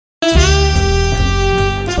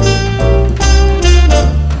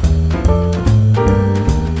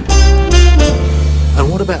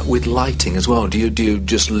that with lighting as well? Do you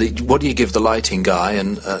just what do you give the lighting guy,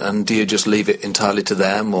 and do you just leave it entirely to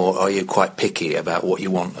them, or are you quite picky about what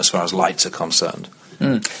you want as far as lights are concerned?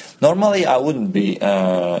 Normally, I wouldn't be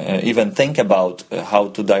even think about how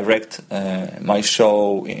to direct my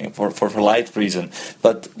show for light reason.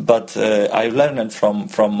 But I learned it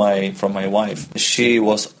from my wife. She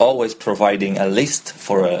was always providing a list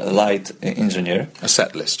for a light engineer, a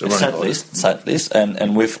set list, set list,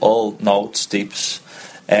 and with all notes, tips.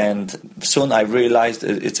 And soon I realized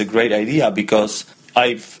it's a great idea because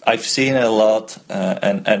I've seen it a lot,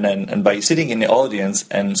 and by sitting in the audience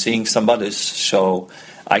and seeing somebody's show,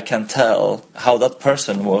 I can tell how that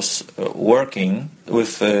person was working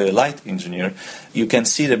with a light engineer. You can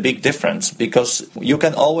see the big difference because you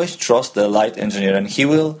can always trust the light engineer, and he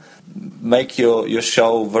will make your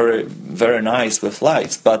show very, very nice with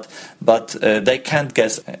lights, but they can't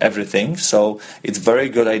guess everything, so it's very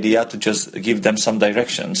good idea to just give them some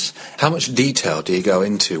directions. How much detail do you go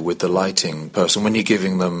into with the lighting person when you're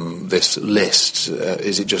giving them this list?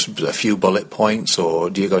 Is it just a few bullet points, or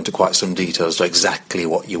do you go into quite some details to exactly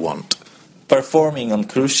what you want? Performing on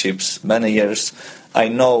cruise ships many years, I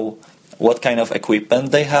know what kind of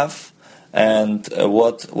equipment they have, and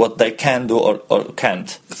what they can do or can't.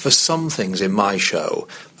 For some things in my show,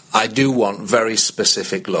 I do want very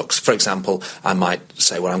specific looks. For example, I might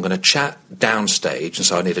say, well, I'm going to chat downstage, and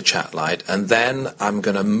so I need a chat light, and then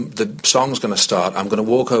the song's going to start, I'm going to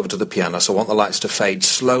walk over to the piano, so I want the lights to fade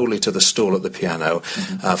slowly to the stool at the piano.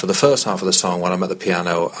 For the first half of the song, when I'm at the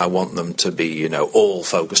piano, I want them to be, all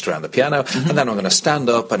focused around the piano, and then I'm going to stand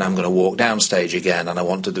up and I'm going to walk downstage again, and I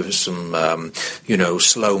want to do some,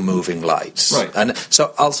 slow-moving lights. Right. And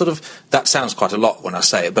so I'll that sounds quite a lot when I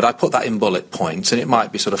say it, but I put that in bullet points, and it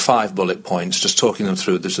might be 5 bullet points, just talking them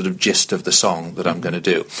through the gist of the song that I'm going to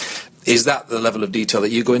do. Is that the level of detail that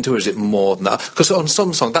you go into, or is it more than that? Because on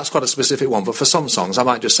some songs, that's quite a specific one, but for some songs, I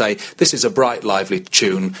might just say, this is a bright, lively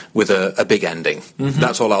tune with a big ending.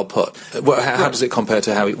 That's all I'll put. How does it compare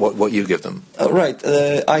to what you give them? Right.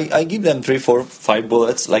 I give them 3, 4, 5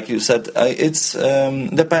 bullets, like you said. It's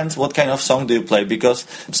depends what kind of song do you play, because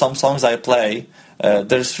some songs I play,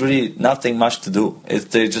 there's really nothing much to do.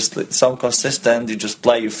 They just some consistent. You just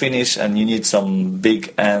play, you finish, and you need some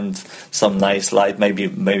big end, some nice light,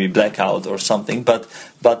 maybe blackout or something. But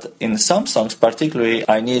in some songs, particularly,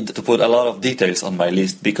 I need to put a lot of details on my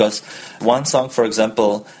list, because one song, for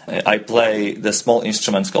example, I play the small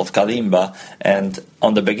instruments called kalimba, and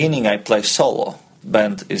on the beginning I play solo.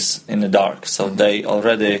 Band is in the dark, so they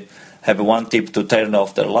already have one tip to turn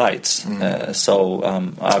off their lights.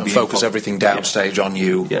 I'll focus everything downstage on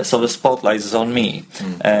you. Yeah, so the spotlight is on me.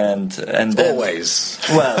 And then, always.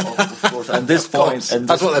 Well, of course, at this point...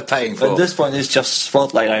 That's what they're paying for. At this point, it's just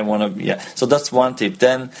spotlight I want to... Yeah, so that's one tip.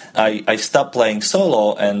 Then I stop playing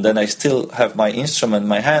solo, and then I still have my instrument in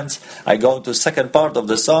my hands. I go to the second part of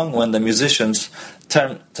the song when the musicians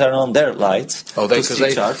turn on their lights.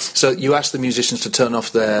 So you ask the musicians to turn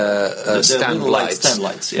off their stand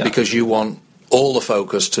lights, yeah. Because you want all the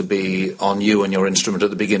focus to be on you and your instrument at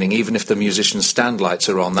the beginning, even if the musician's stand lights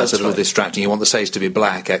are on. That's a little distracting. You want the stage to be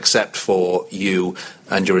black, except for you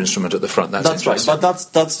and your instrument at the front. That's right. But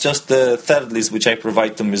that's just the third list which I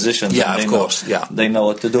provide to musicians. Yeah, of course. They know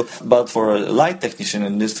what to do. But for a light technician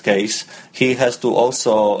in this case, he has to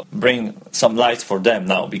also bring some lights for them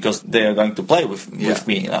now, because they are going to play with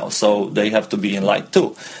me now. So they have to be in light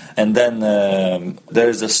too. And then there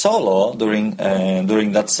is a solo during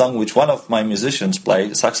that song which one of my musicians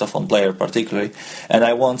play, saxophone player particularly, and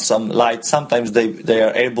I want some light. Sometimes they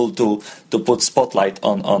are able to put spotlight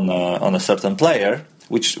on a certain player,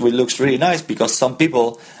 which looks really nice, because some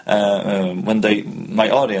people, when they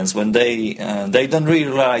don't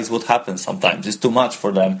realize what happens sometimes. It's too much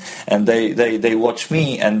for them, and they watch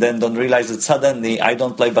me and then don't realize that suddenly I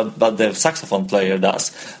don't play, but the saxophone player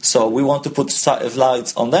does. So we want to put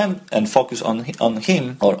lights on them and focus on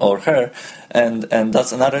him or her, and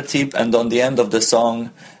that's another tip. And on the end of the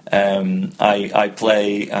song, I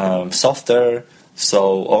play softer.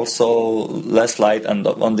 So also less light, and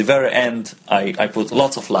on the very end I put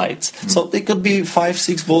lots of lights. So they could be 5,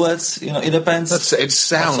 6 bullets. It depends. It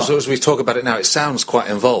sounds, as we talk about it now, it sounds quite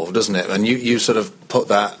involved, doesn't it? And you put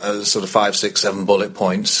that as 5, 6, 7 bullet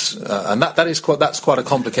points, and that's quite a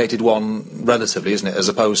complicated one, relatively, isn't it? As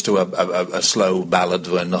opposed to a slow ballad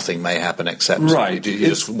where nothing may happen except you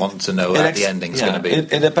just want to know how the ending's going to be.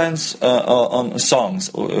 It depends on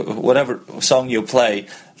songs. Whatever song you play.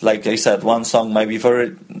 Like I said, one song might be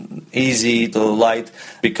very easy to light,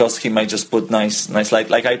 because he might just put nice light.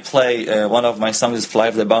 Like I play one of my songs is Fly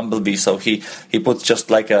of the Bumblebee, so he puts just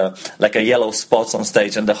like a yellow spots on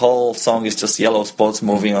stage, and the whole song is just yellow spots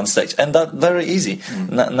moving on stage, and that very easy.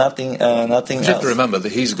 Nothing else. You have to remember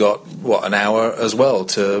that he's got an hour as well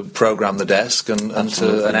to program the desk, and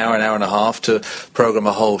to an hour and a half to program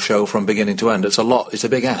a whole show from beginning to end. It's a lot. It's a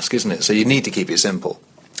big ask, isn't it? So you need to keep it simple.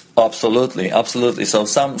 Absolutely. So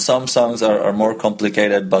some songs are more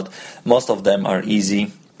complicated, but most of them are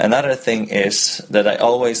easy. Another thing is that I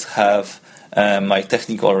always have my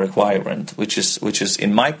technical requirement, which is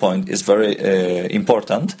in my point is very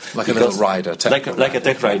important. Like a little rider, like a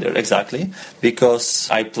tech rider, exactly. Because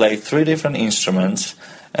I play 3 different instruments,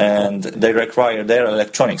 and they're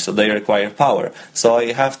electronic, so they require power. So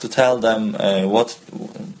I have to tell them what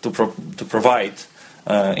to provide.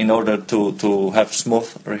 In order to have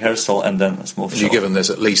smooth rehearsal and then a smooth show. You give them this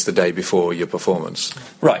at least the day before your performance.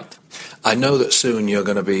 Right. I know that soon you're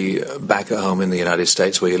going to be back at home in the United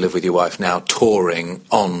States, where you live with your wife now, touring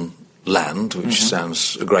on land, which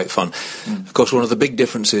sounds great fun. Of course, one of the big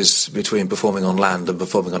differences between performing on land and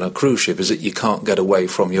performing on a cruise ship is that you can't get away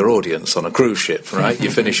from your audience on a cruise ship, right? You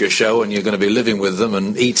finish your show and you're going to be living with them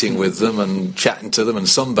and eating with them and chatting to them and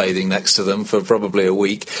sunbathing next to them for probably a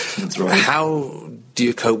week. That's right. How do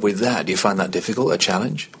you cope with that? Do you find that difficult, a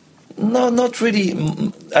challenge? No, not really.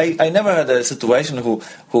 I never had a situation who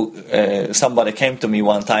somebody came to me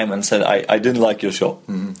one time and said, I didn't like your show.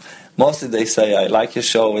 Mostly they say, I like your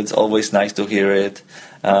show, it's always nice to hear it.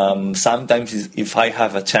 Sometimes if I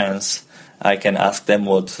have a chance, I can ask them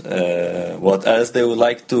what else they would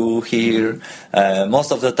like to hear.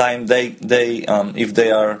 Most of the time, they if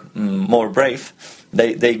they are more brave,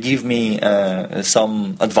 they give me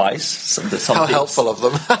some advice. Some How tips. helpful of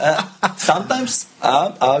them. Sometimes,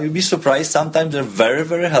 you'll be surprised, sometimes they're very,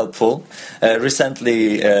 very helpful.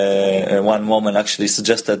 Recently, one woman actually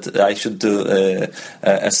suggested I should do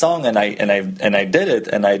a song, and I did it,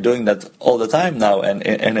 and I'm doing that all the time now,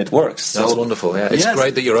 and it works. That's wonderful, yeah. It's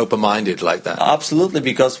great that you're open-minded like that. Absolutely,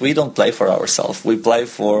 because we don't play for ourselves. We play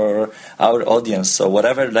for our audience, so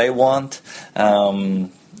whatever they want,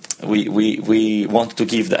 we want to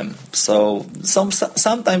give them. So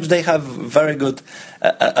sometimes they have very good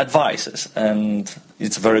advices, and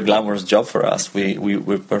it's a very glamorous job for us.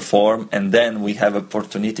 We perform, and then we have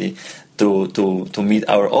opportunity to meet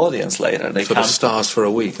our audience later. They sort of stars for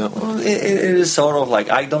a week, aren't we? It is sort of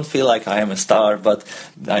like, I don't feel like I am a star, but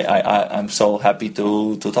I'm so happy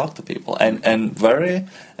to talk to people. And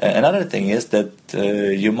another thing is that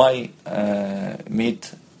you might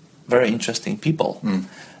meet very interesting people.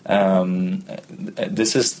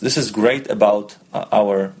 This is great about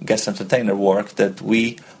our guest entertainer work, that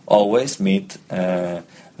we always meet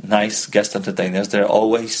nice guest entertainers. They're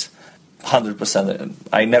always 100%.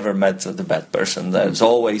 I never met the bad person. It's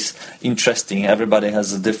always interesting. Everybody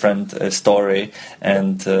has a different story,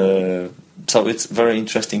 and so it's very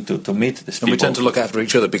interesting to meet these people. And we tend to look after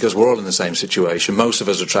each other because we're all in the same situation. Most of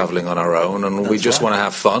us are travelling on our own, and we just want to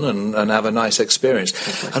have fun and have a nice experience.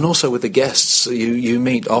 Exactly. And also with the guests, you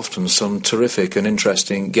meet often some terrific and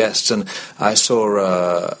interesting guests. And I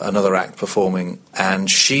saw another act performing, and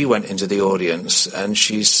she went into the audience and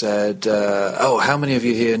she said, how many of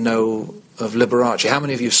you here know of Liberace? How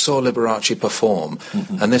many of you saw Liberace perform?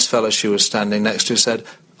 And this fella she was standing next to said,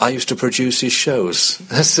 I used to produce his shows.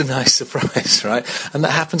 That's a nice surprise, right? And that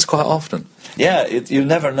happens quite often. Yeah, you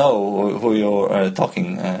never know who you're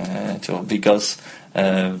talking to, because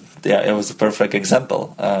it was a perfect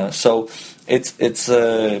example. So it's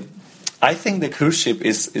I think the cruise ship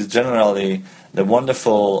is generally the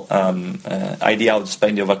wonderful idea of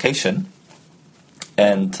spending your vacation,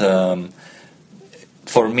 and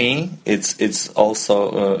for me, it's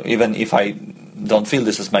also even if I don't feel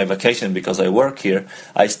this is my vacation because I work here,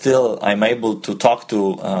 I'm able to talk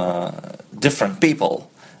to different people.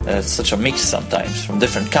 It's such a mix sometimes from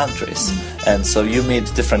different countries, and so you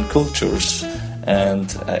meet different cultures,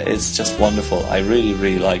 and it's just wonderful. I really,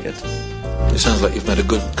 really like it. It sounds like you've made a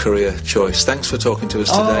good career choice. Thanks for talking to us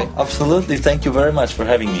today. Oh, absolutely. Thank you very much for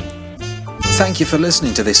having me. Thank you for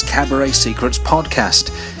listening to this Cabaret Secrets podcast.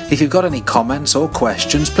 If you've got any comments or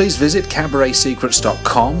questions, please visit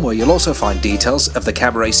cabaretsecrets.com, where you'll also find details of the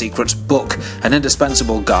Cabaret Secrets book, an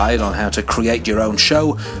indispensable guide on how to create your own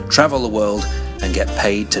show, travel the world, and get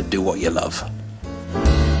paid to do what you love.